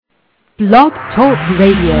Blog Talk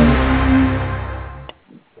Radio.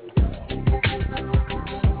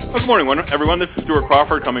 Well, good morning, everyone. This is Stuart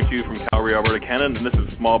Crawford coming to you from Calgary, Alberta, Canada, and this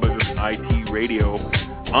is Small Business IT Radio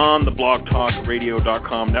on the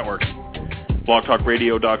blogtalkradio.com network.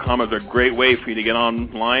 Blogtalkradio.com is a great way for you to get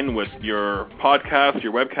online with your podcast,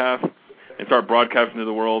 your webcast, and start broadcasting to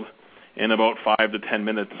the world in about 5 to 10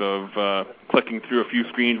 minutes of clicking through a few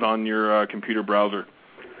screens on your computer browser.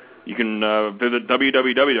 You can visit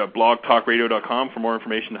www.blogtalkradio.com for more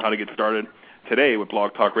information on how to get started today with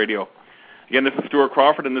Blog Talk Radio. Again, this is Stuart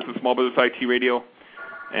Crawford, and this is Small Business IT Radio,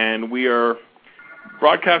 and we are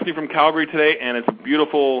broadcasting from Calgary today, and it's a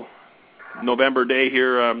beautiful November day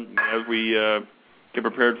here as we get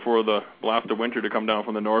prepared for the blast of winter to come down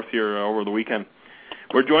from the north here over the weekend.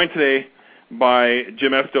 We're joined today by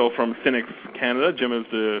Jim Estill from Synnex Canada. Jim is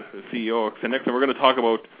the CEO of Synnex, and we're going to talk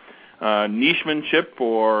about Nichemanship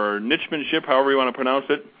or Nichemanship, however you want to pronounce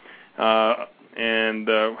it, and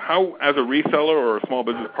how, as a reseller or a small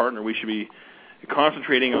business partner, we should be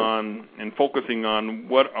concentrating on and focusing on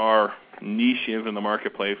what our niche is in the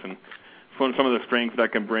marketplace and some of the strengths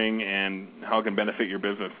that can bring and how it can benefit your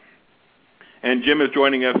business. And Jim is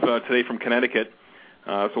joining us today from Connecticut.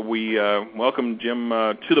 So we welcome Jim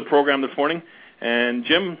to the program this morning. And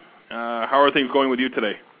Jim, how are things going with you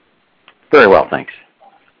today? Very well, thanks.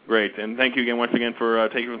 Great, and thank you again once again for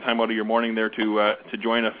taking the time out of your morning there to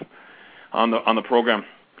join us on the program.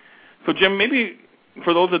 So Jim, maybe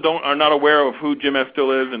for those that are not aware of who Jim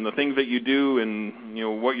Estill is and the things that you do and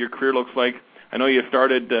what your career looks like, I know you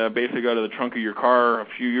started basically out of the trunk of your car a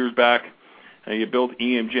few years back. You built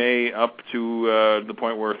EMJ up to the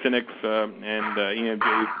point where Synnex and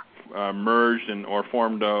EMJ merged or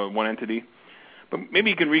formed one entity. But maybe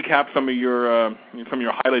you can recap some of your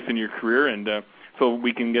highlights in your career, and so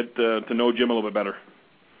we can get to know Jim a little bit better.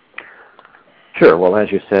 Sure. Well,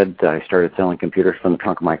 as you said, I started selling computers from the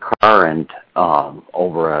trunk of my car, and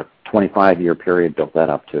over a 25-year period, built that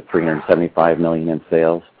up to $375 million in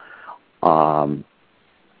sales.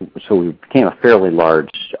 So we became a fairly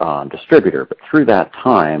large distributor, but through that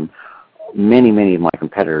time, many of my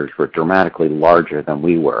competitors were dramatically larger than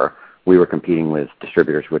we were. We were competing with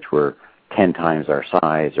distributors which were 10 times our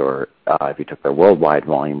size, or if you took their worldwide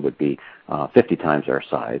volume, would be 50 times our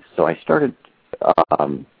size. So I started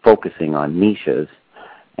focusing on niches,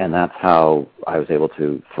 and that's how I was able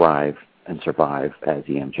to thrive and survive as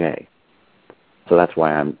EMJ. So that's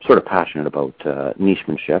why I'm sort of passionate about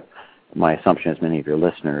nichemanship. My assumption is many of your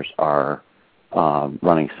listeners are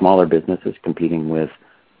running smaller businesses, competing with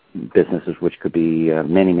businesses which could be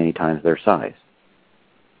many times their size.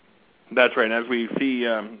 That's right. And as we see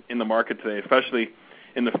in the market today, especially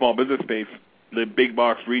in the small business space, the big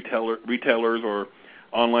box retailers or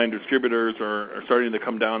online distributors are starting to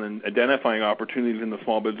come down and identifying opportunities in the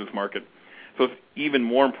small business market. So it's even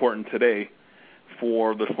more important today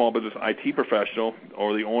for the small business IT professional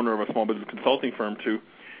or the owner of a small business consulting firm to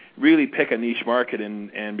really pick a niche market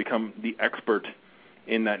and become the expert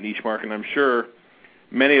in that niche market. And I'm sure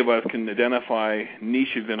many of us can identify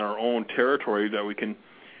niches in our own territory that we can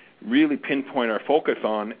really pinpoint our focus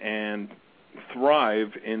on and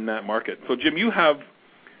thrive in that market. So, Jim, you have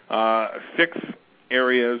 6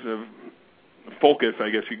 areas of focus,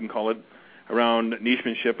 I guess you can call it, around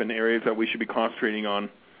nichemanship and areas that we should be concentrating on.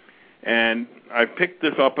 And I picked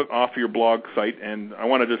this up off your blog site, and I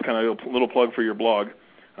want to just kind of a little plug for your blog,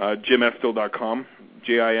 jimestill.com,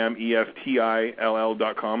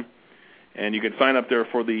 JIMESTILL.com, and you can sign up there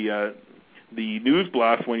for the news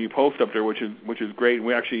blast when you post up there, which is great. And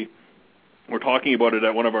we actually were talking about it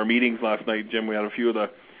at one of our meetings last night, Jim. We had a few of the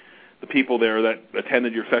people there that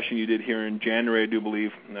attended your session you did here in January, I do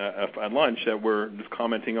believe, at lunch, that were just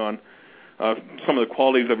commenting on some of the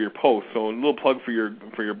qualities of your posts. So a little plug for your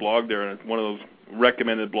blog there, and it's one of those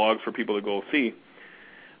recommended blogs for people to go see.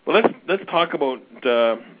 Well, let's talk about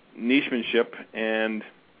nichemanship and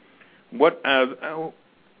what us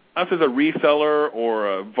as a reseller or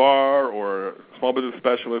a VAR or a small business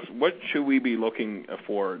specialist, what should we be looking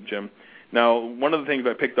for, Jim? Now, one of the things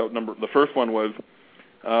I picked out, the first one was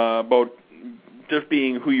about just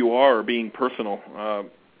being who you are or being personal.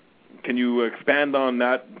 Can you expand on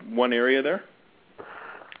that one area there?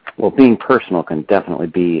 Well, being personal can definitely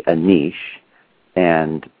be a niche,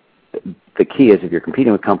 and the key is if you're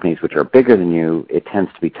competing with companies which are bigger than you, it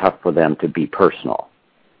tends to be tough for them to be personal.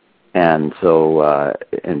 And so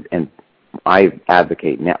and I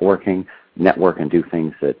advocate networking, network and do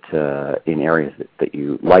things that in areas that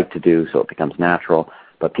you like to do so it becomes natural.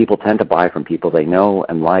 But people tend to buy from people they know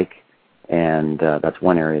and like, and that's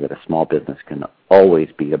one area that a small business can always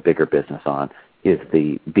be a bigger business on, is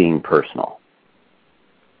the being personal.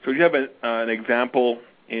 So do you have an example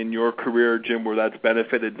in your career, Jim, where that's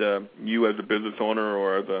benefited you as a business owner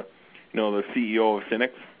or as the CEO of Synnex?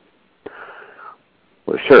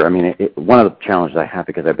 Well, sure. I mean, one of the challenges I have,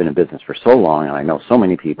 because I've been in business for so long and I know so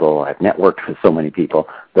many people, I've networked with so many people,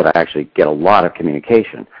 that I actually get a lot of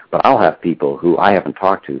communication. But I'll have people who I haven't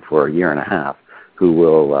talked to for a year and a half who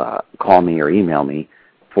will call me or email me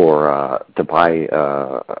to buy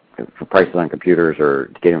for prices on computers or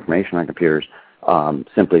to get information on computers,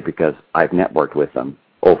 simply because I've networked with them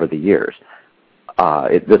over the years.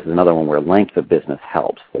 This is another one where length of business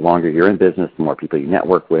helps. The longer you're in business, the more people you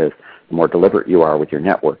network with, the more deliberate you are with your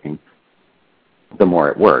networking, the more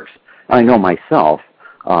it works. I know myself,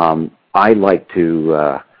 I like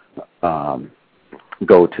to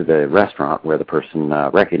go to the restaurant where the person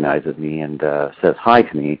recognizes me and says hi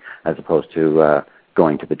to me, as opposed to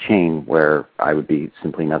going to the chain where I would be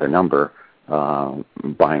simply another number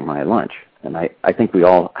buying my lunch. And I think we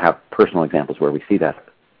all have personal examples where we see that.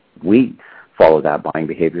 We follow that buying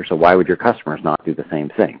behavior, so why would your customers not do the same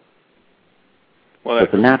thing? Well,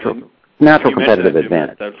 it's a natural competitive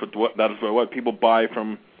advantage. That's what people buy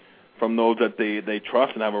from those that they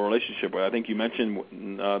trust and have a relationship with. I think you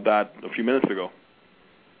mentioned that a few minutes ago.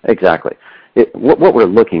 Exactly. What we're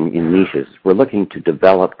looking in niches, we're looking to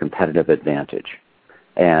develop competitive advantage.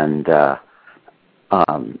 And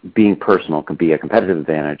being personal can be a competitive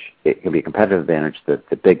advantage. It can be a competitive advantage that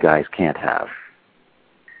the big guys can't have.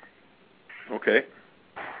 Okay.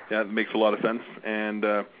 Yeah, that makes a lot of sense. And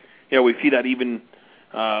we see that even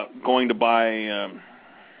going to buy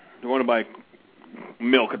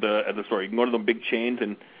milk at the store. You can go to the big chains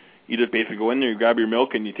and you just basically go in there, you grab your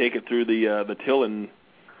milk, and you take it through the till, and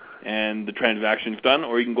the transaction's done.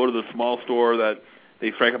 Or you can go to the small store that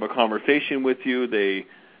they strike up a conversation with you. They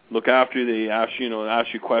look after you. They ask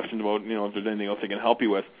you questions about if there's anything else they can help you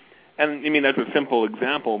with. And I mean, that's a simple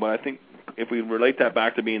example, but I think if we relate that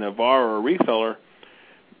back to being a VAR or a reseller,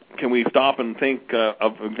 can we stop and think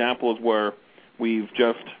of examples where we've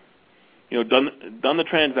just done the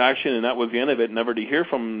transaction and that was the end of it, never to hear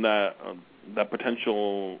from that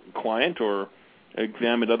potential client, or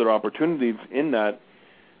examined other opportunities in that?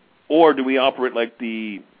 Or do we operate like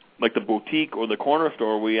the boutique or the corner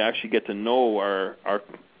store, where we actually get to know our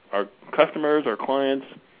customers, our clients,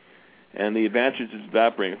 and the advantages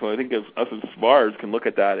that brings? So I think us as VARs can look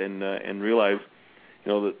at that and realize,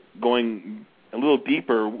 that going a little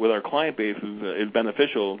deeper with our client base is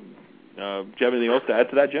beneficial. Do you have anything else to add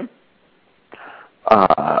to that, Jim?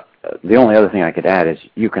 The only other thing I could add is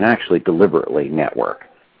you can actually deliberately network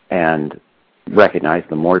and recognize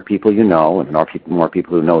the more people you know and the more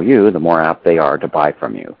people who know you, the more apt they are to buy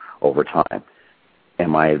from you over time.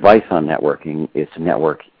 And my advice on networking is to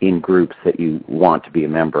network in groups that you want to be a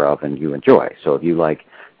member of and you enjoy. So if you like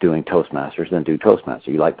doing Toastmasters, then do Toastmasters.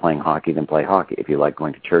 If you like playing hockey, then play hockey. If you like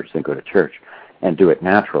going to church, then go to church, and do it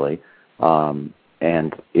naturally.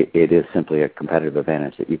 And it is simply a competitive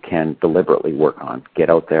advantage that you can deliberately work on.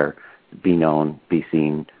 Get out there, be known, be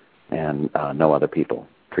seen, and know other people.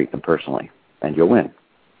 Treat them personally, and you'll win.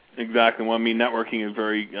 Exactly. Well, I mean, networking is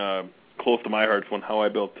very close to my heart. It's how I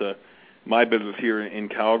built my business here in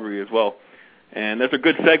Calgary as well. And that's a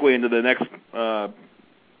good segue into the next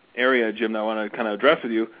area, Jim, that I want to kind of address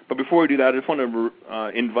with you. But before we do that, I just want to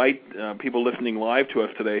invite people listening live to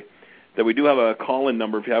us today that we do have a call-in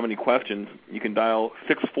number. If you have any questions, you can dial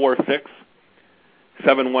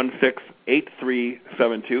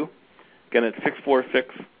 646-716-8372. Again, it's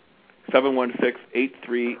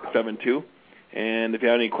 646-716-8372. And if you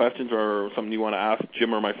have any questions or something you want to ask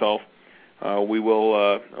Jim or myself, we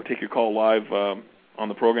will take your call live on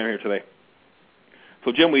the program here today.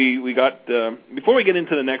 So, Jim, we got before we get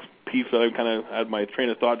into the next piece, I kind of had my train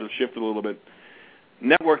of thought just shifted a little bit.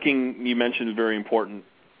 Networking, you mentioned, is very important.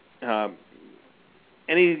 Any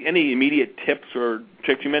immediate tips or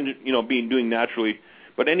tricks? You mentioned doing naturally,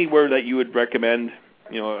 but anywhere that you would recommend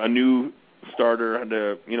a new starter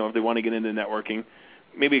to if they want to get into networking,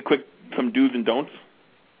 maybe some do's and don'ts.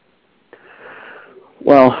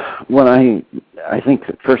 Well, I think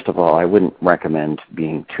that first of all, I wouldn't recommend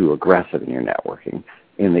being too aggressive in your networking,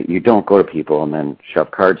 in that you don't go to people and then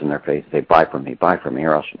shove cards in their face and say, buy from me,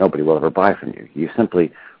 or else nobody will ever buy from you. You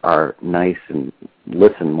simply are nice and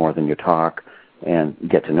listen more than you talk and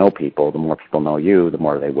get to know people. The more people know you, the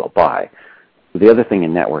more they will buy. The other thing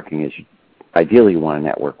in networking is ideally you want to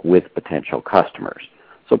network with potential customers.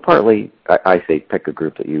 So partly, I say pick a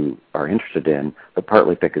group that you are interested in, but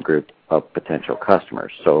partly pick a group of potential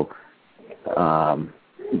customers. So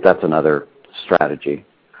that's another strategy.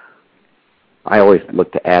 I always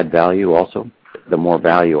look to add value also the more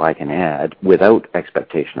value I can add without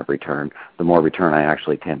expectation of return, the more return I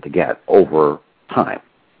actually tend to get over time.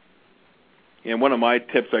 And one of my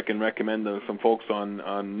tips I can recommend to some folks on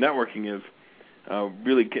networking is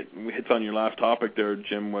really hits on your last topic there,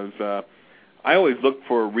 Jim, was I always look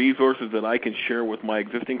for resources that I can share with my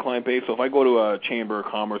existing client base. So if I go to a Chamber of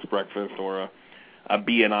Commerce breakfast or a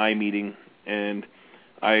BNI meeting and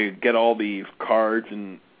I get all these cards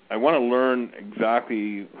and I want to learn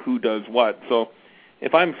exactly who does what. So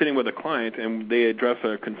if I'm sitting with a client and they address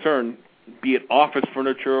a concern, be it office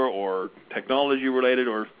furniture or technology related,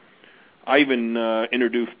 or I even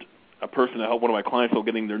introduced a person to help one of my clients with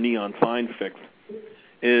getting their neon signs fixed,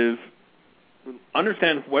 is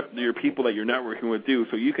understand what your people that you're networking with do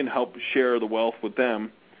so you can help share the wealth with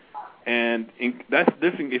them. And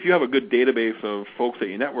if you have a good database of folks that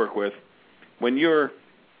you network with, when you're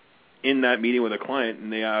in that meeting with a client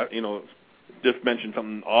and they just mention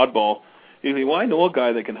something oddball, you say, well, I know a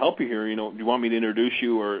guy that can help you here. Do you want me to introduce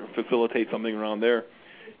you or facilitate something around there?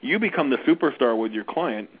 You become the superstar with your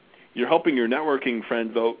client. You're helping your networking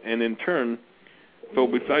friends out, and in turn, so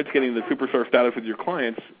besides getting the superstar status with your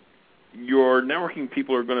clients, your networking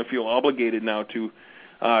people are going to feel obligated now to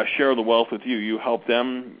share the wealth with you. You help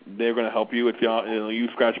them, they're going to help you. It's you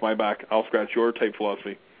scratch my back, I'll scratch your type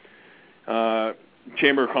philosophy.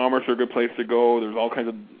 Chamber of Commerce are a good place to go. There's all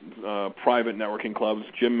kinds of private networking clubs.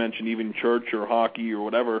 Jim mentioned even church or hockey or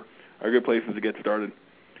whatever are good places to get started.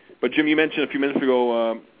 But Jim, you mentioned a few minutes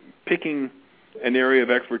ago picking an area of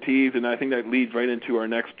expertise, and I think that leads right into our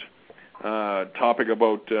next topic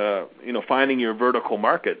about finding your vertical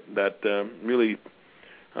market that really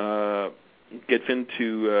gets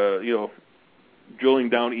into drilling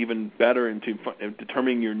down even better into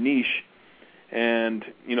determining your niche. And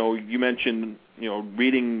you mentioned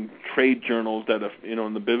reading trade journals that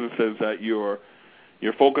in the businesses that you're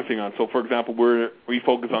focusing on. So for example, we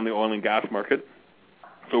focus on the oil and gas market,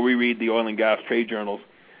 so we read the oil and gas trade journals.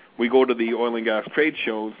 We go to the oil and gas trade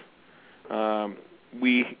shows.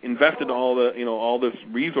 We invested all this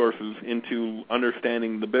resources into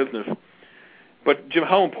understanding the business. But Jim,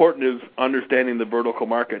 how important is understanding the vertical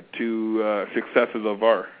market to successes of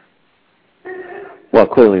VAR? Well,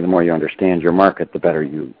 clearly, the more you understand your market,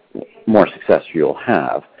 the more success you'll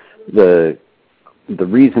have. The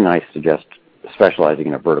reason I suggest specializing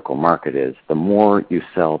in a vertical market is the more you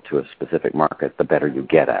sell to a specific market, the better you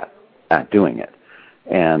get at doing it.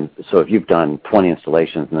 And so if you've done 20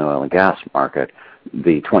 installations in the oil and gas market,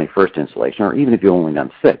 the 21st installation, or even if you've only done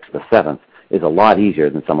 6, the 7th is a lot easier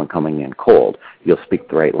than someone coming in cold. You'll speak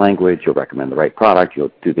the right language, you'll recommend the right product,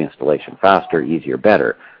 you'll do the installation faster, easier,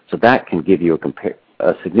 better. So that can give you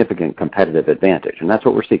a significant competitive advantage, and that's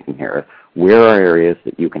what we're seeking here. Where are areas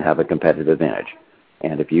that you can have a competitive advantage?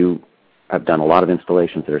 And if you have done a lot of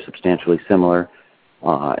installations that are substantially similar,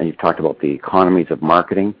 and you've talked about the economies of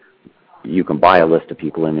marketing, you can buy a list of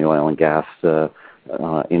people in the oil and gas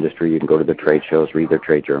industry. You can go to the trade shows, read their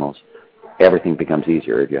trade journals. Everything becomes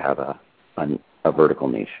easier if you have a vertical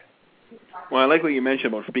niche. Well, I like what you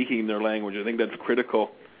mentioned about speaking their language. I think that's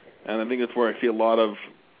critical, and I think that's where I see a lot of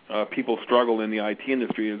people struggle in the IT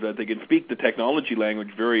industry, is that they can speak the technology language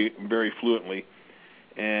very, very fluently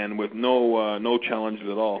and with no challenges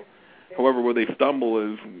at all. However, where they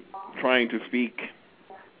stumble is trying to speak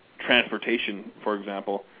transportation, for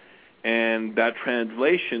example, and that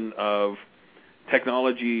translation of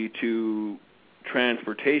technology to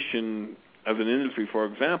transportation as an industry, for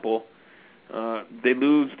example, they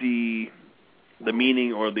lose the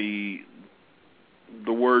meaning, or the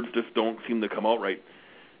words just don't seem to come out right.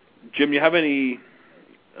 Jim, you have any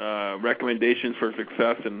recommendations for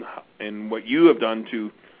success in what you have done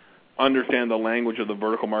to understand the language of the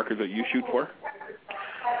vertical markets that you shoot for?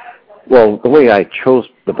 Well, the way I chose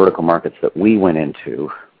the vertical markets that we went into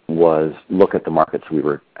was look at the markets we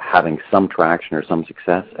were having some traction or some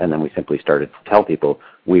success, and then we simply started to tell people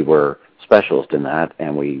we were specialists in that,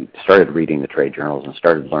 and we started reading the trade journals and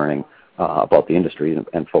started learning about the industry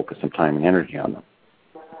and focus some time and energy on them.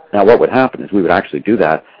 Now, what would happen is we would actually do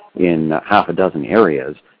that in half a dozen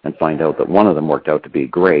areas and find out that one of them worked out to be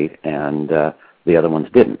great and the other ones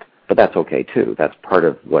didn't. But that's okay, too. That's part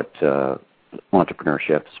of what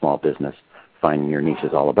entrepreneurship, small business, finding your niche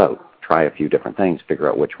is all about. Try a few different things, figure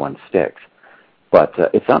out which one sticks. But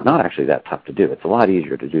it's not actually that tough to do. It's a lot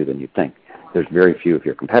easier to do than you think. There's very few of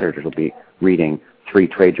your competitors will be reading 3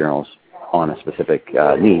 trade journals on a specific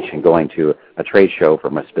niche and going to a trade show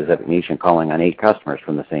from a specific niche and calling on 8 customers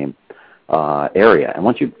from the same area. And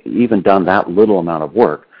once you've even done that little amount of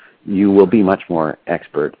work, you will be much more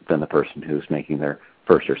expert than the person who's making their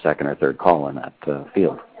first or second or third call in that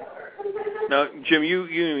field. Now, Jim,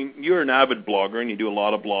 you're an avid blogger, and you do a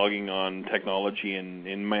lot of blogging on technology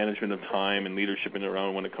and management of time and leadership and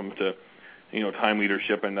around when it comes to, time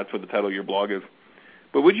leadership, and that's what the title of your blog is.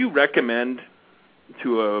 But would you recommend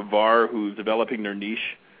to a VAR who's developing their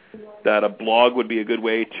niche that a blog would be a good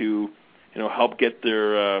way to, help get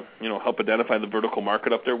their, help identify the vertical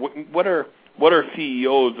market up there? What are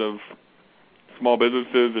CEOs of small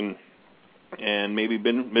businesses and maybe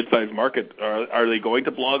mid-sized market, are they going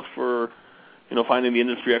to blog for, finding the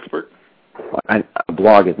industry expert? A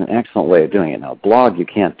blog is an excellent way of doing it. Now, blog you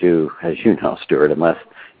can't do, as you know, Stuart, unless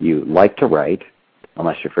you like to write,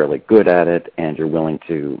 unless you're fairly good at it, and you're willing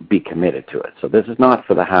to be committed to it. So this is not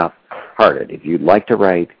for the half-hearted. If you'd like to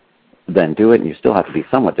write, then do it, and you still have to be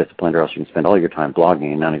somewhat disciplined, or else you can spend all your time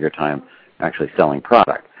blogging and none of your time actually selling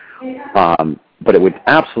product. But it would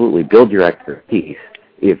absolutely build your expertise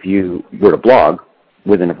if you were to blog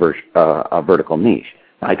within a vertical niche.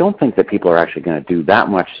 I don't think that people are actually going to do that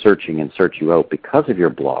much searching and search you out because of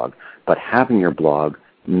your blog, but having your blog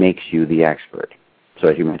makes you the expert. So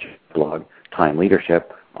as you mentioned, blog, time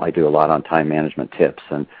leadership, I do a lot on time management tips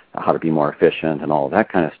and how to be more efficient and all of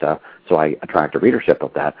that kind of stuff, so I attract a readership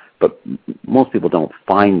of that. But most people don't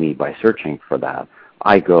find me by searching for that.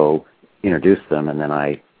 I go introduce them, and then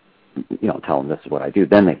I tell them this is what I do,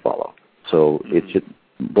 then they follow. So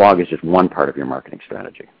blog is just one part of your marketing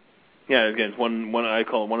strategy. Yeah, again, it's one I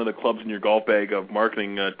call it one of the clubs in your golf bag of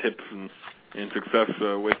marketing tips and success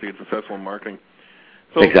ways to get successful in marketing.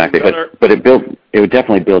 So exactly, but it would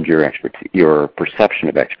definitely build your perception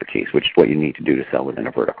of expertise, which is what you need to do to sell within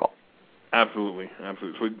a vertical. Absolutely.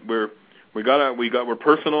 So we're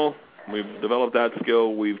personal. We've developed that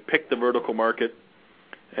skill. We've picked the vertical market,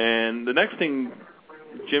 and the next thing,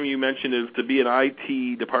 Jim, you mentioned is to be an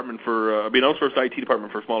IT department be an outsourced IT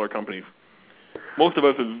department for smaller companies. Most of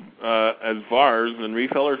us as VARs and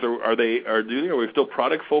resellers are we still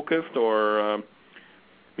product focused, or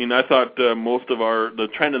I thought most of the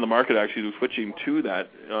trend in the market actually was switching to that,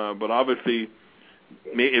 but obviously, is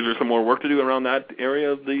there some more work to do around that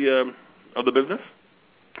area of the business?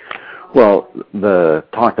 Well, the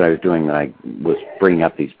talk that I was doing that I was bringing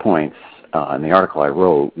up these points in the article I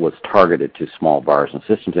wrote was targeted to small VARs and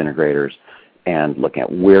systems integrators and looking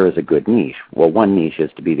at where is a good niche. Well, one niche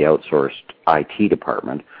is to be the outsourced IT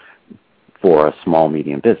department for a small,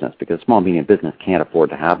 medium business, because a small, medium business can't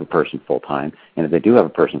afford to have a person full-time, and if they do have a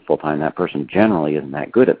person full-time, that person generally isn't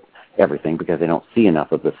that good at everything because they don't see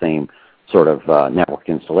enough of the same sort of network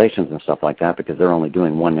installations and stuff like that, because they're only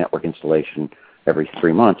doing one network installation every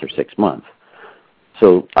 3 months or 6 months.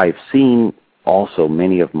 So I've seen also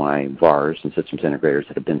many of my VARs and systems integrators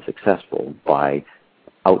that have been successful by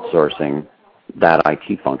outsourcing that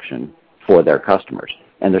IT function for their customers.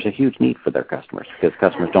 And there's a huge need for their customers, because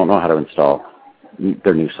customers don't know how to install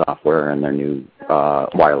their new software and their new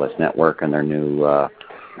wireless network and their new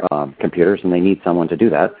computers, and they need someone to do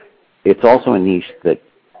that. It's also a niche that,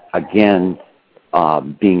 again,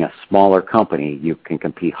 being a smaller company, you can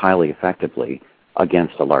compete highly effectively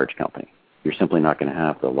against a large company. You're simply not going to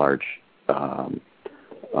have the large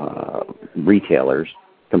retailers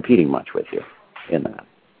competing much with you in that.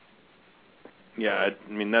 Yeah, I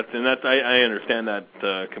understand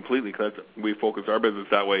that completely, because we focus our business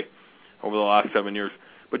that way over the last 7 years.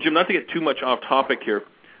 But Jim, not to get too much off topic here,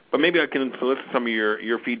 but maybe I can solicit some of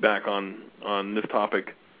your feedback on this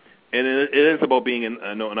topic. And it is about being an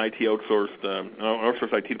IT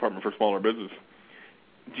outsourced IT department for smaller business.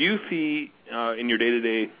 Do you see in your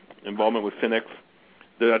day-to-day involvement with Synnex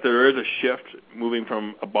that there is a shift moving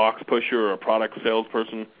from a box pusher or a product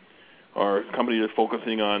salesperson or a company that's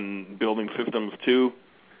focusing on building systems to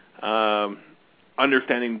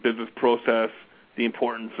understanding business process, the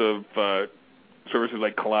importance of services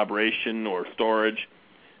like collaboration or storage?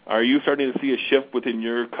 Are you starting to see a shift within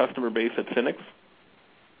your customer base at Synnex?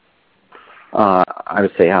 I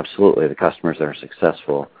would say absolutely. The customers that are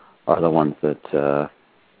successful are the ones that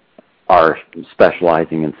are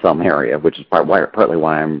specializing in some area, which is partly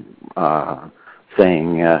why I'm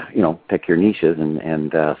saying, pick your niches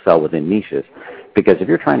and sell within niches. Because if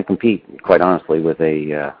you're trying to compete, quite honestly, with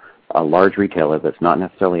a large retailer that's not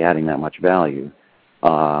necessarily adding that much value,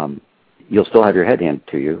 you'll still have your head handed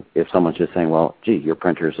to you if someone's just saying, well, gee, your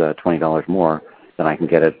printer's $20 more than I can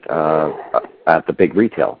get it at the big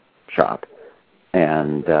retail shop.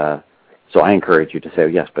 And so I encourage you to say,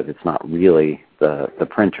 yes, but it's not really the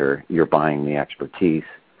printer. You're buying the expertise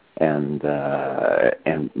and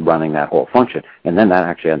running that whole function. And then that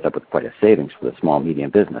actually ends up with quite a savings for the small,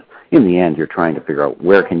 medium business. In the end, you're trying to figure out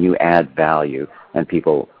where can you add value, and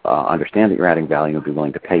people understand that you're adding value and be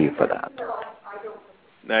willing to pay you for that.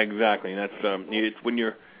 Exactly. And that's it's when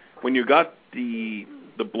you're when you got the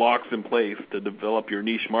blocks in place to develop your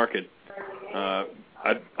niche market,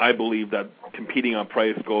 I believe that competing on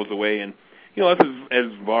price goes away. And us as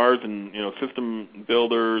VARs and system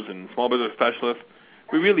builders and small business specialists,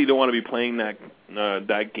 we really don't want to be playing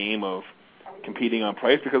that game of competing on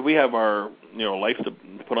price, because we have our life to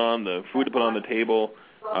put on, the food to put on the table,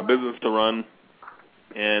 our business to run,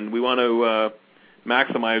 and we want to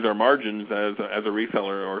maximize our margins as a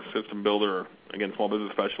reseller or system builder, or, again, small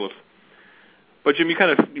business specialist. But Jim,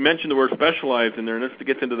 you mentioned the word specialized in there, and this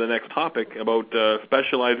gets into the next topic about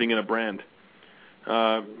specializing in a brand.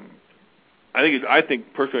 I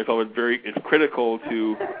think personally, I felt it's critical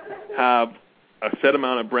to have a set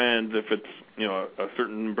amount of brands. If it's a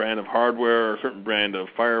certain brand of hardware, or a certain brand of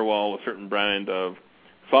firewall, a certain brand of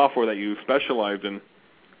software that you specialize in.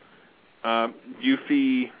 Do you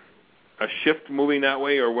see a shift moving that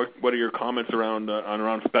way, or what are your comments around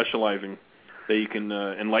specializing that you can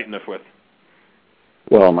enlighten us with?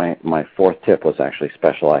 Well, my fourth tip was actually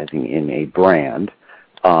specializing in a brand.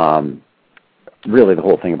 Really, the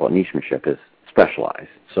whole thing about nichemanship is specialize.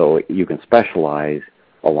 So you can specialize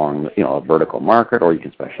along a vertical market, or you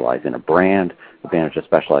can specialize in a brand. The advantage of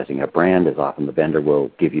specializing in a brand is often the vendor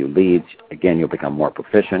will give you leads. Again, you'll become more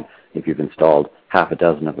proficient. If you've installed half a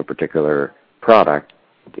dozen of a particular product,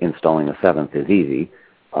 installing the seventh is easy.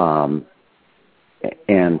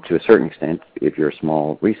 And to a certain extent, if you're a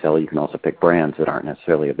small reseller, you can also pick brands that aren't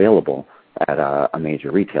necessarily available at a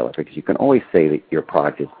major retailer, because you can always say that your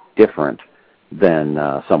product is different than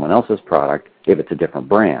someone else's product if it's a different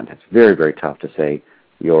brand. It's very, very tough to say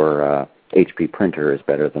your HP printer is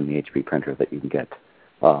better than the HP printer that you can get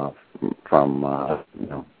from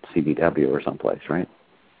CBW or someplace, right?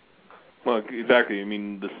 Well, exactly. I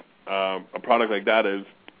mean, a product like that is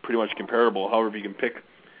pretty much comparable. However, if you can pick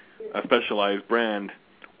a specialized brand,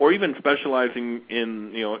 or even specializing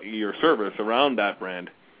in your service around that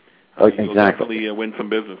brand, you'll definitely win some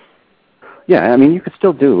business. Yeah, I mean, you could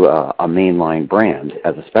still do a mainline brand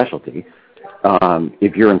as a specialty.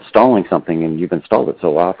 If you're installing something and you've installed it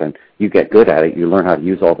so often, you get good at it, you learn how to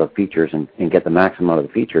use all the features and get the maximum out of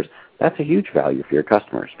the features, that's a huge value for your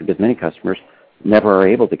customers, because many customers never are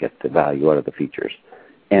able to get the value out of the features.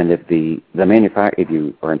 And if if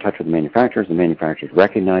you are in touch with the manufacturers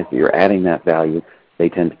recognize that you're adding that value, they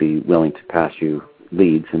tend to be willing to pass you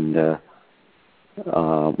leads and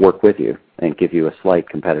work with you and give you a slight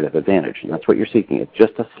competitive advantage. And that's what you're seeking. It's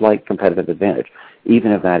just a slight competitive advantage,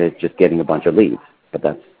 even if that is just getting a bunch of leads. But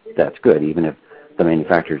that's good. Even if the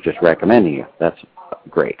manufacturer is just recommending you, that's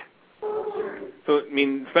great. So, I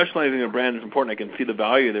mean, specializing in a brand is important. I can see the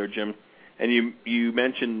value there, Jim. And you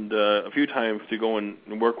mentioned a few times to go and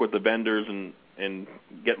work with the vendors and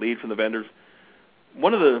get leads from the vendors.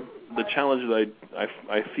 One of the challenges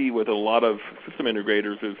I see with a lot of system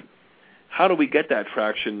integrators is, how do we get that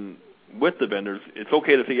traction with the vendors? It's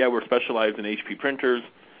okay to say, yeah, we're specialized in HP printers,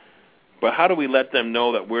 but how do we let them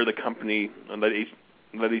know that we're the company, and let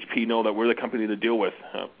HP know that we're the company to deal with?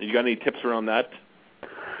 You got any tips around that?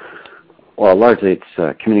 Well, largely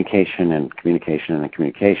it's communication and communication and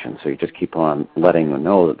communication. So you just keep on letting them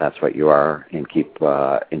know that that's what you are, and keep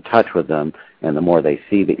in touch with them. And the more they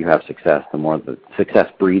see that you have success, the more the success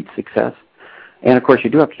breeds success. And, of course, you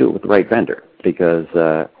do have to do it with the right vendor, because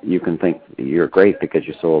you can think you're great because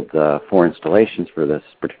you sold 4 installations for this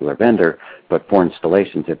particular vendor, but 4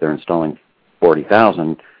 installations, if they're installing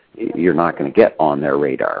 40,000, you're not going to get on their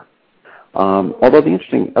radar. Although the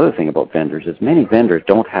interesting other thing about vendors is many vendors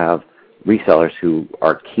don't have resellers who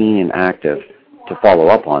are keen and active to follow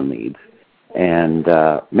up on leads. And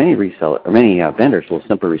many vendors will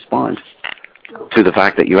simply respond to the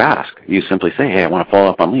fact that you ask. You simply say, hey, I want to follow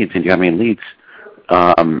up on leads, and do you have any leads?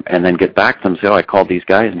 And then get back to them and say, oh, I called these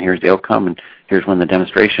guys, and here's the outcome, and here's when the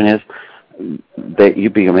demonstration is. That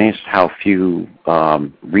you'd be amazed how few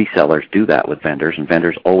resellers do that with vendors, and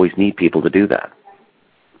vendors always need people to do that.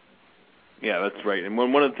 Yeah, that's right. And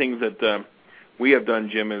one of the things that we have done,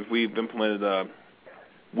 Jim, is we've implemented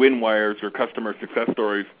win wires, or customer success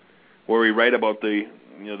stories, where we write about the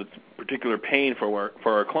particular pain for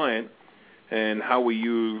our client, and how we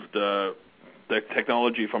used the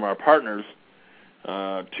technology from our partners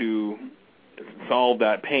to solve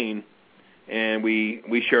that pain. And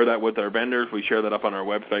we share that with our vendors. We share that up on our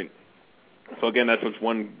website. So again, that's what's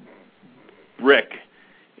one brick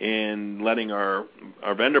in letting our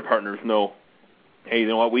vendor partners know, hey, you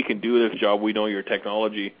know what, we can do this job. We know your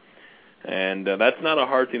technology. And that's not a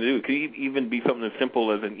hard thing to do. It could even be something as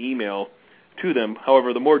simple as an email to them.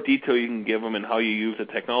 However, the more detail you can give them and how you use the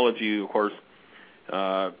technology, of course,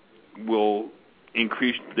 will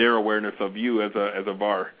increase their awareness of you as a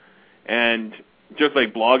VAR. And just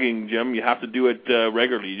like blogging, Jim, you have to do it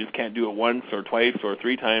regularly. You just can't do it once or twice or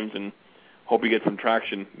 3 times and hope you get some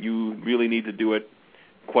traction. You really need to do it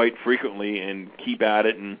quite frequently and keep at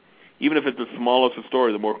it. And even if it's the smallest of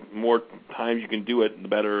story, the more times you can do it, the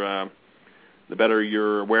better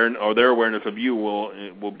your awareness or their awareness of you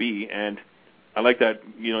will be. And I like that.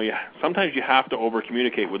 Sometimes you have to over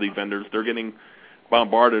communicate with these vendors. They're getting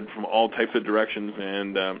bombarded from all types of directions,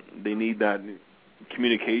 and they need that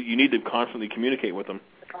communicate. You need to constantly communicate with them.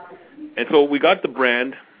 And so we got the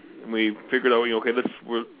brand, and we figured out,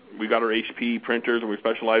 we got our HP printers, and we're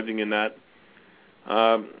specializing in that.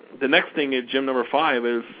 The next thing is, Jim, number 5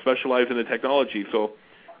 is specialize in the technology. So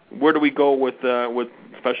where do we go with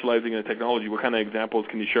specializing in the technology? What kind of examples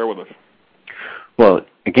can you share with us? Well,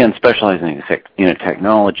 again, specializing in a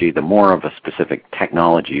technology, the more of a specific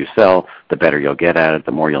technology you sell, the better you'll get at it,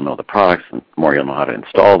 the more you'll know the products, the more you'll know how to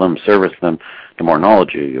install them, service them, the more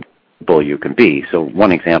knowledgeable you can be. So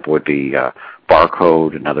one example would be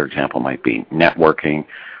barcode. Another example might be networking.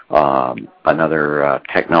 Another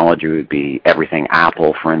technology would be everything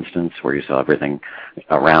Apple, for instance, where you sell everything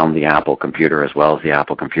around the Apple computer as well as the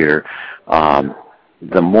Apple computer.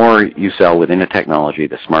 The more you sell within a technology,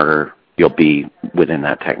 the smarter you'll be within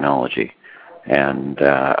that technology. And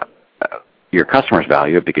your customers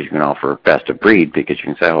value it because you can offer best of breed, because you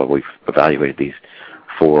can say, oh, we've evaluated these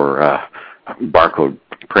 4 barcode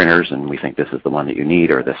printers, and we think this is the one that you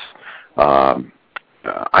need, or this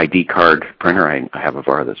ID card printer. I have a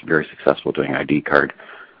VAR that's very successful doing ID card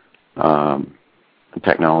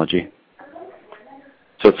technology.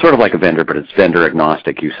 So it's sort of like a vendor, but it's vendor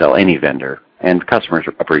agnostic. You sell any vendor, and customers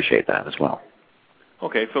appreciate that as well.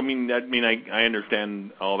 Okay, so I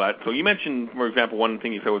understand all that. So you mentioned, for example, one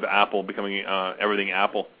thing you said was Apple becoming everything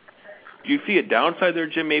Apple. Do you see a downside there,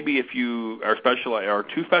 Jim? Maybe if you are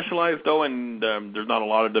too specialized, though, and there's not a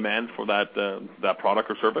lot of demand for that product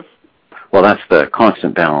or service? Well, that's the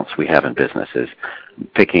constant balance we have in business, is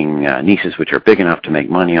picking niches which are big enough to make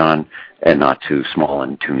money on and not too small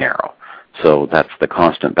and too narrow. So that's the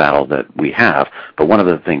constant battle that we have. But one of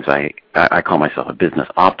the things I call myself a business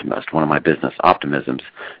optimist. One of my business optimisms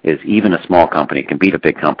is even a small company can beat a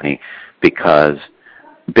big company, because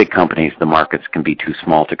big companies, the markets can be too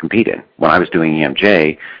small to compete in. When I was doing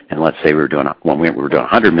EMJ, and let's say we were doing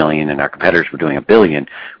 $100 million and our competitors were doing $1 billion,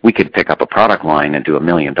 we could pick up a product line and do $1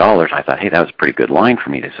 million. I thought, hey, that was a pretty good line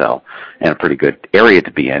for me to sell and a pretty good area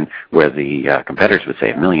to be in, where the competitors would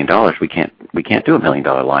say $1 million. We can't do $1 million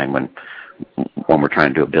line when we're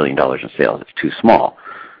trying to do $1 billion in sales. It's too small.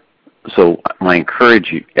 So I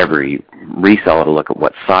encourage every reseller to look at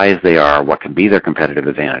what size they are, what can be their competitive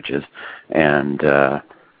advantages, and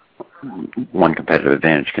one competitive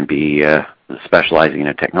advantage can be specializing in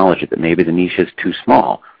a technology that maybe the niche is too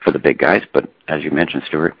small for the big guys, but as you mentioned,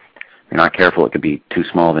 Stuart, if you're not careful, it could be too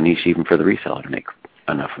small of a niche even for the reseller to make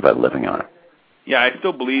enough of a living on it. Yeah, I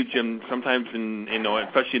still believe, Jim, sometimes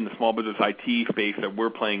especially in the small business IT space that we're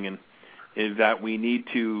playing in, is that we need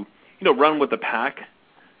to, run with the pack,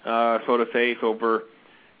 so to say. So for,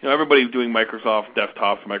 everybody's doing Microsoft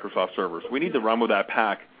desktops, Microsoft servers. We need to run with that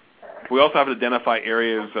pack. We also have to identify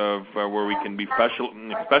areas of where we can be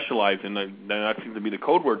specialized in. That seems to be the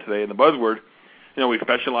code word today, and the buzzword. We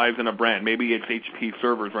specialize in a brand. Maybe it's HP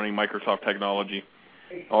servers running Microsoft technology,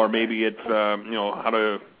 or maybe it's how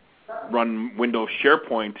to run Windows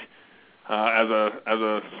SharePoint as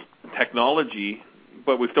a technology,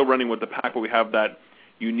 but we're still running with the pack. But we have that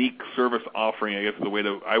unique service offering, I guess, is the way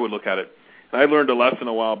that I would look at it. And I learned a lesson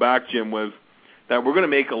a while back, Jim, was that we're going to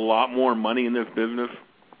make a lot more money in this business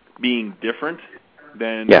being different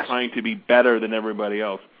than trying to be better than everybody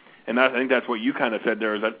else. And I think that's what you kind of said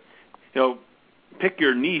there, is that, pick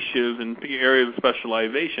your niches and pick your areas of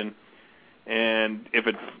specialization. And if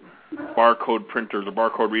it's barcode printers or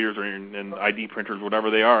barcode readers and ID printers,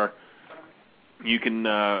 whatever they are, you can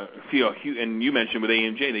see and you mentioned with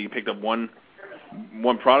AMJ that you picked up one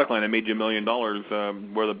product line that made you $1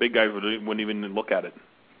 million, where the big guys wouldn't even look at it.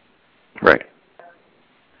 Right.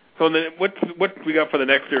 So then what we got for the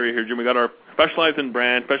next area here, Jim? We got our specialized in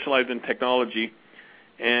brand, specialized in technology,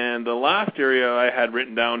 and the last area I had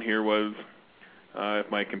written down here was,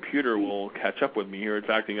 if my computer will catch up with me here, it's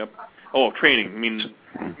acting up. Oh, training. I mean,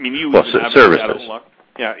 you services. A lot.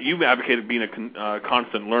 Yeah, you've advocated being a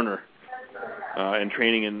constant learner and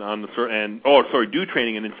training do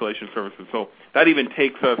training and installation services. So that even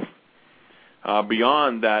takes us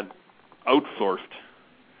beyond that outsourced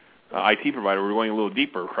IT provider. We're going a little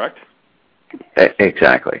deeper, correct?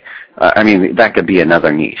 Exactly. That could be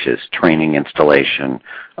another niche, is training, installation.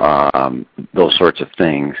 Those sorts of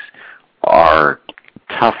things are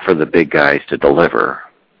tough for the big guys to deliver.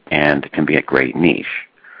 and can be a great niche.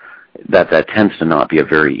 That tends to not be a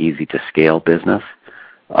very easy to scale business,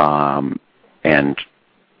 and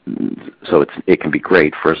so it can be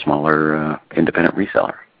great for a smaller independent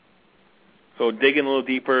reseller. So digging a little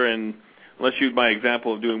deeper, and let's use my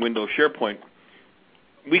example of doing Windows SharePoint.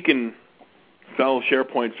 We can sell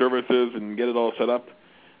SharePoint services and get it all set up.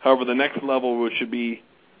 However, the next level should be,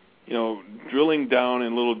 drilling down a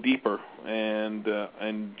little deeper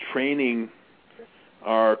and training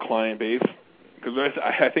our client base, because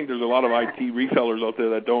I think there's a lot of IT resellers out there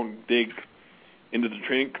that don't dig into the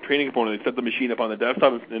training component. They set the machine up on the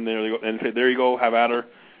desktop, and there they go, and say, "There you go, have at her.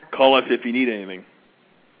 Call us if you need anything."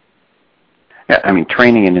 Yeah, I mean,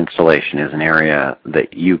 training and installation is an area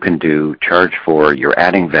that you can do, charge for. You're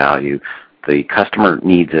adding value. The customer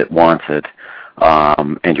needs it, wants it,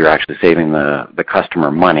 and you're actually saving the customer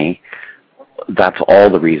money. That's all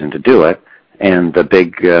the reason to do it. And the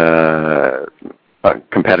big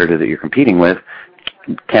competitor that you're competing with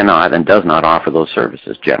cannot and does not offer those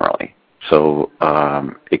services generally. So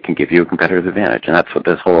it can give you a competitive advantage. And that's what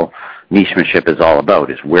this whole nichemanship is all about,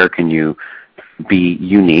 is where can you be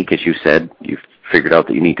unique. As you said, you've figured out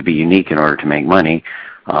that you need to be unique in order to make money,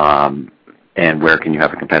 and where can you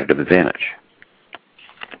have a competitive advantage.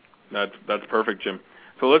 That's perfect, Jim.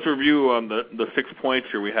 So let's review the 6 points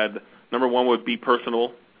here. We had number 1 would be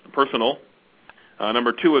personal.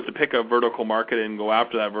 Number 2 is to pick a vertical market and go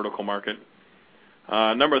after that vertical market.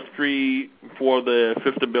 Number 3 for the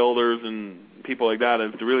system builders and people like that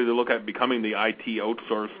is to really look at becoming the IT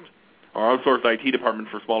outsourced IT department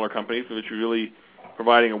for smaller companies, which is really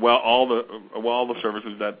providing all the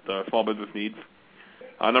services that small business needs.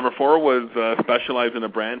 Number 4 was specialize in a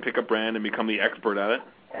brand, pick a brand and become the expert at it.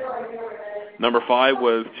 Number 5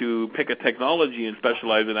 was to pick a technology and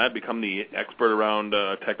specialize in that, become the expert around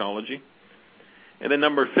technology. And then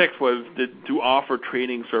number 6 was to offer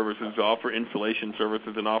training services, to offer installation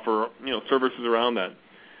services, and offer services around that.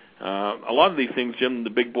 A lot of these things, Jim, the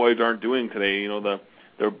big boys aren't doing today.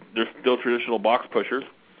 They're still traditional box pushers.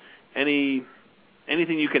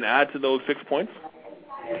 Anything you can add to those 6 points?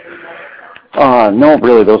 No,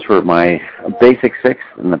 really, those were my basic 6.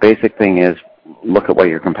 And the basic thing is look at what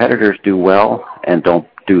your competitors do well and don't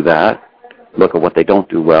do that. Look at what they don't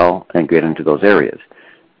do well and get into those areas.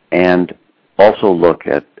 And also look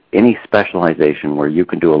at any specialization where you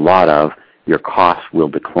can do a lot of, your costs will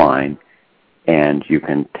decline, and you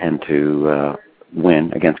can tend to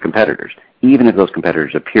win against competitors, even if those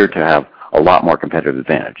competitors appear to have a lot more competitive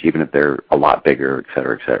advantage, even if they're a lot bigger, et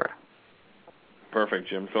cetera, et cetera. Perfect,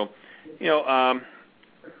 Jim. So,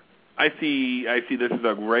 I see this as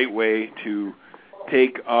a great way to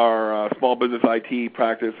take our small business IT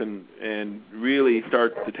practice and really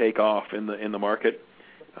start to take off in the market.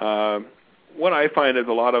 What I find is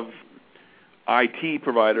a lot of IT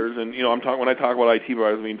providers, and when I talk about IT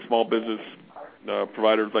providers, I mean small business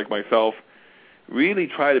providers like myself, really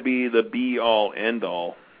try to be the be-all,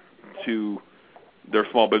 end-all to their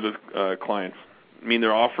small business clients. I mean,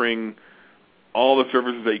 they're offering all the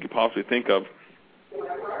services that you could possibly think of.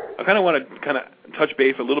 I kind of want to touch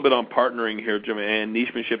base a little bit on partnering here, Jim, and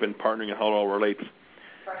nichemanship and partnering and how it all relates.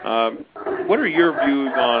 What are your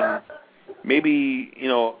views on maybe,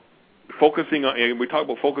 focusing on, we talk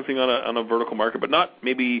about focusing on a vertical market, but not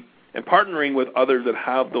maybe, and partnering with others that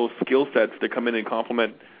have those skill sets to come in and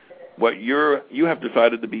complement what you have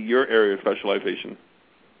decided to be your area of specialization?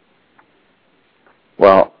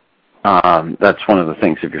 Well, that's one of the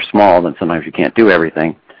things. If you're small, then sometimes you can't do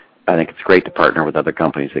everything. I think it's great to partner with other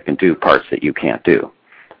companies that can do parts that you can't do.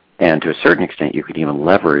 And to a certain extent, you could even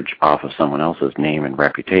leverage off of someone else's name and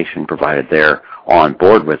reputation, provided they're on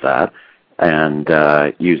board with that, and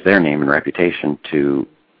use their name and reputation to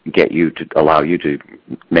get you to allow you to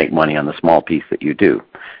make money on the small piece that you do.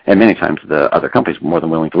 And many times the other companies are more than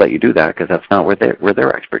willing to let you do that because that's not where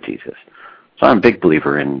their expertise is. So I'm a big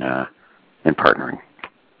believer in partnering.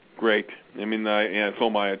 Great. I mean, so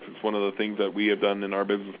am I. It's one of the things that we have done in our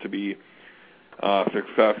business to be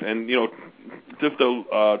success. And, just to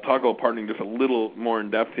talk about partnering just a little more in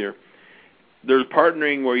depth here, there's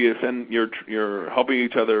partnering where you're helping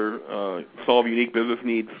each other solve unique business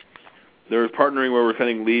needs. There's partnering where we're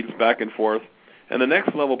sending leads back and forth. And the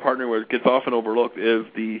next level partnering where it gets often overlooked is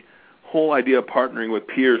the whole idea of partnering with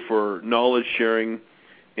peers for knowledge sharing,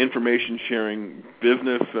 information sharing,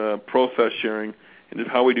 business process sharing, and just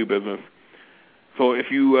how we do business. So if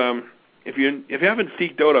you haven't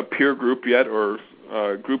seeked out a peer group yet, or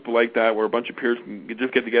a group like that where a bunch of peers can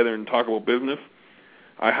just get together and talk about business,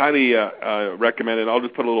 I highly recommend it. I'll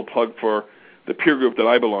just put a little plug for the peer group that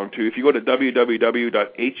I belong to. If you go to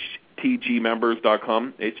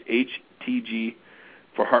www.htgmembers.com,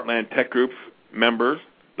 for Heartland Tech Groups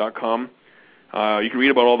members.com. You can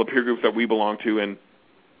read about all the peer groups that we belong to, and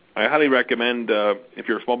I highly recommend, if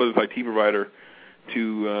you're a small business IT provider,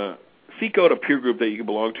 to seek out a peer group that you can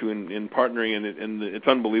belong to in partnering, and it's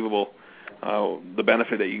unbelievable the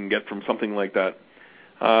benefit that you can get from something like that.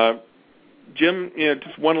 Jim,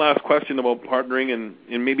 just one last question about partnering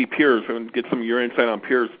and maybe peers, and get some of your insight on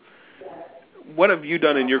peers. What have you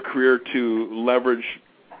done in your career to leverage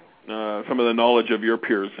some of the knowledge of your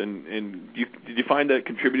peers, and did you find that it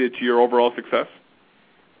contributed to your overall success?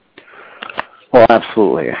 Well,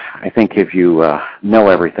 absolutely. I think if you know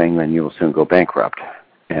everything, then you will soon go bankrupt.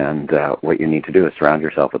 And what you need to do is surround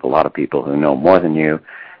yourself with a lot of people who know more than you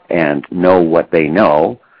and know what they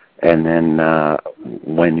know. And then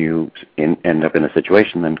when you end up in a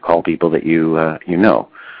situation, then call people that you know.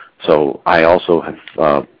 So I also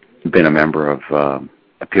have been a member of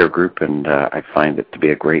a peer group, and I find it to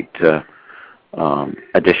be a great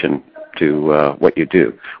addition to what you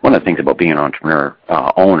do. One of the things about being an entrepreneur,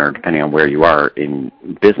 owner, depending on where you are in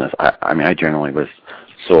business, I generally was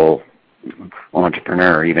sole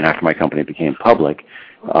entrepreneur even after my company became public.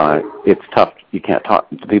 It's tough. You can't talk.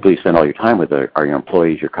 The people you spend all your time with are your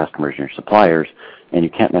employees, your customers, and your suppliers, and you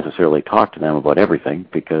can't necessarily talk to them about everything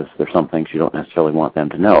because there's some things you don't necessarily want them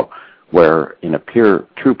to know. Where in a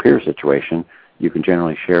true peer situation, you can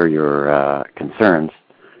generally share your concerns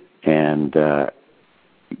and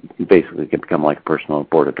basically can become like a personal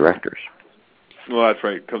board of directors. Well, that's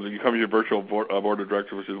right, because you come to your virtual board of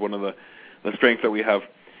directors, which is one of the strengths that we have.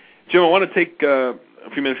 Jim, I want to take a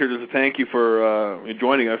few minutes here just to thank you for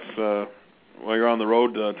joining us while you're on the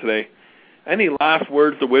road today. Any last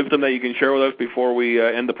words of wisdom that you can share with us before we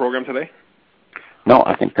end the program today? No,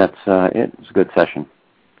 I think that's it. It's a good session.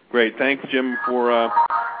 Great. Thanks, Jim, for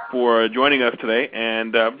joining us today.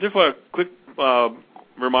 And just a quick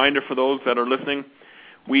reminder for those that are listening,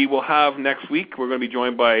 we will have next week, we're going to be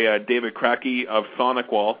joined by David Crackey of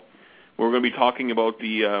SonicWall. We're going to be talking about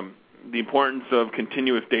the importance of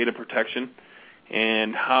continuous data protection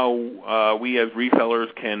and how we as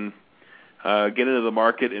resellers can get into the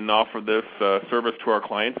market and offer this service to our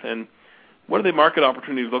clients, and what do the market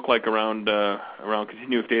opportunities look like around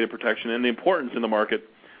continuous data protection and the importance in the market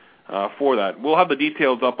for that. We'll have the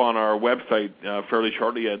details up on our website fairly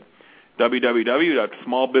shortly at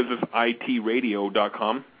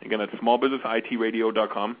www.smallbusinessitradio.com. Again, that's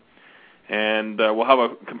smallbusinessitradio.com. And we'll have a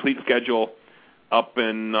complete schedule up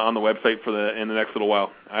and on the website in the next little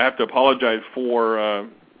while. I have to apologize for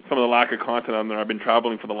some of the lack of content on there. I've been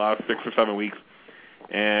traveling for the last 6 or 7 weeks,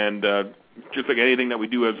 and just like anything that we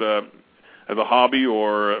do as a hobby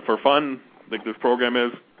or for fun, like this program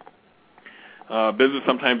is, business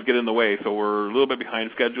sometimes get in the way, so we're a little bit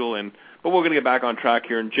behind schedule, but we're going to get back on track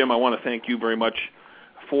here. And Jim, I want to thank you very much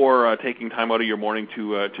for taking time out of your morning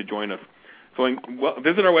to join us. So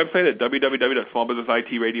visit our website at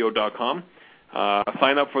www.smallbusinessitradio.com.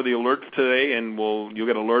 Sign up for the alerts today, and you'll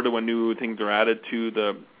get alerted when new things are added to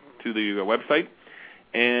the website.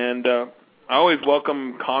 And I always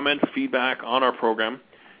welcome comments, feedback on our program.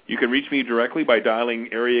 You can reach me directly by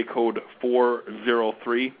dialing area code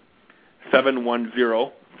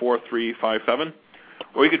 403-710-4357,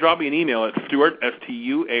 or you can drop me an email at Stuart,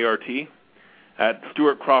 S-T-U-A-R-T, at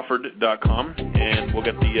stuartcrawford.com, and we'll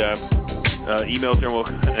get the emails there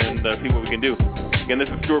and see what we can do. Again, this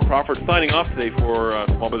is Stuart Crawford signing off today for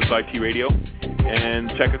Small Business IT Radio,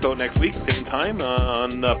 and check us out next week, same time,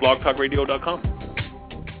 on blogtalkradio.com.